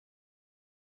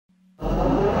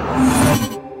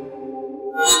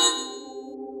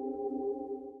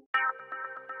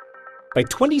By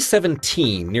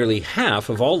 2017, nearly half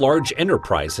of all large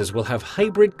enterprises will have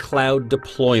hybrid cloud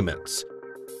deployments.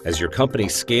 As your company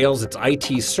scales its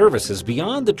IT services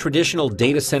beyond the traditional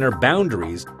data center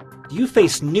boundaries, you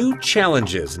face new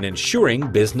challenges in ensuring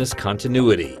business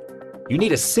continuity. You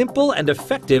need a simple and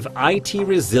effective IT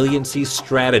resiliency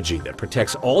strategy that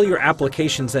protects all your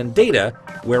applications and data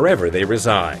wherever they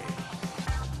reside.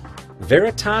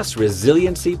 Veritas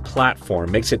Resiliency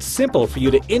Platform makes it simple for you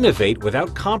to innovate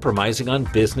without compromising on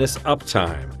business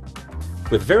uptime.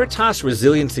 With Veritas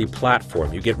Resiliency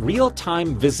Platform, you get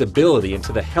real-time visibility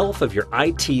into the health of your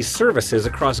IT services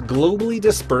across globally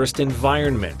dispersed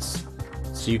environments,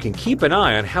 so you can keep an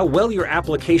eye on how well your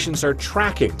applications are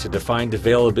tracking to defined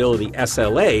availability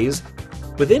SLAs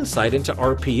with insight into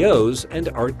RPOs and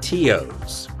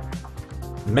RTOs.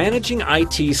 Managing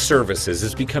IT services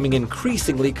is becoming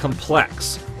increasingly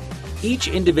complex. Each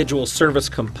individual service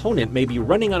component may be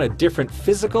running on a different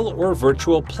physical or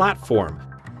virtual platform,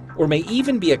 or may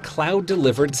even be a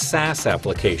cloud-delivered SaaS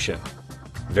application.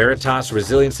 Veritas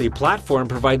Resiliency Platform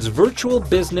provides virtual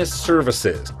business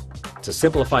services to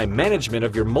simplify management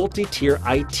of your multi-tier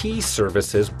IT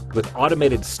services with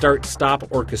automated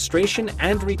start-stop orchestration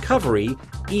and recovery,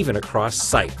 even across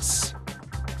sites.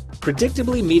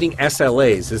 Predictably meeting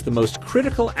SLAs is the most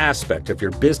critical aspect of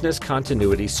your business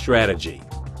continuity strategy.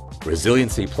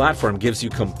 Resiliency Platform gives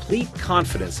you complete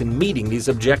confidence in meeting these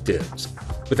objectives.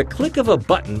 With a click of a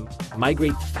button,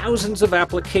 migrate thousands of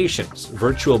applications,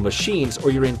 virtual machines,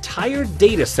 or your entire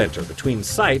data center between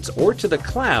sites or to the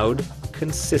cloud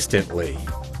consistently.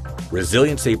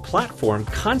 Resiliency Platform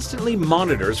constantly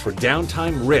monitors for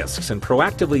downtime risks and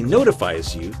proactively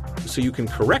notifies you so you can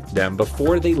correct them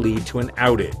before they lead to an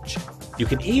outage. You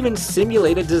can even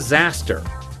simulate a disaster,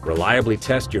 reliably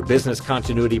test your business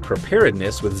continuity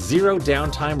preparedness with zero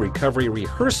downtime recovery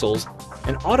rehearsals,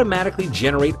 and automatically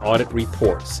generate audit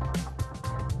reports.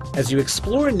 As you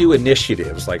explore new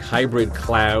initiatives like hybrid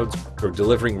clouds or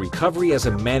delivering recovery as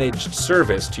a managed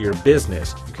service to your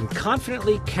business, you can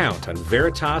confidently count on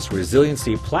Veritas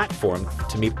Resiliency Platform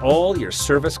to meet all your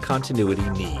service continuity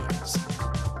needs.